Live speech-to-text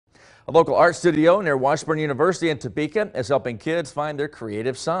A local art studio near Washburn University in Topeka is helping kids find their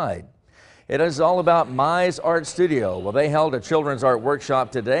creative side. It is all about Mize Art Studio. Well, they held a children's art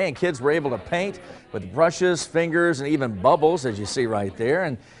workshop today, and kids were able to paint with brushes, fingers, and even bubbles, as you see right there.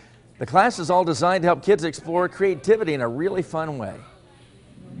 And the class is all designed to help kids explore creativity in a really fun way.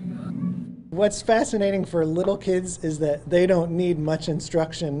 What's fascinating for little kids is that they don't need much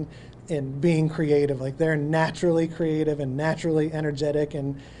instruction in being creative. Like, they're naturally creative and naturally energetic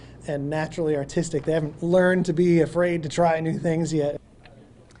and naturally artistic. They haven't learned to be afraid to try new things yet.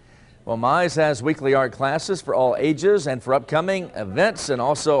 Well, Mize has weekly art classes for all ages, and for upcoming events and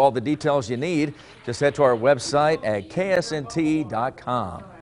also all the details you need, just head to our website at ksnt.com.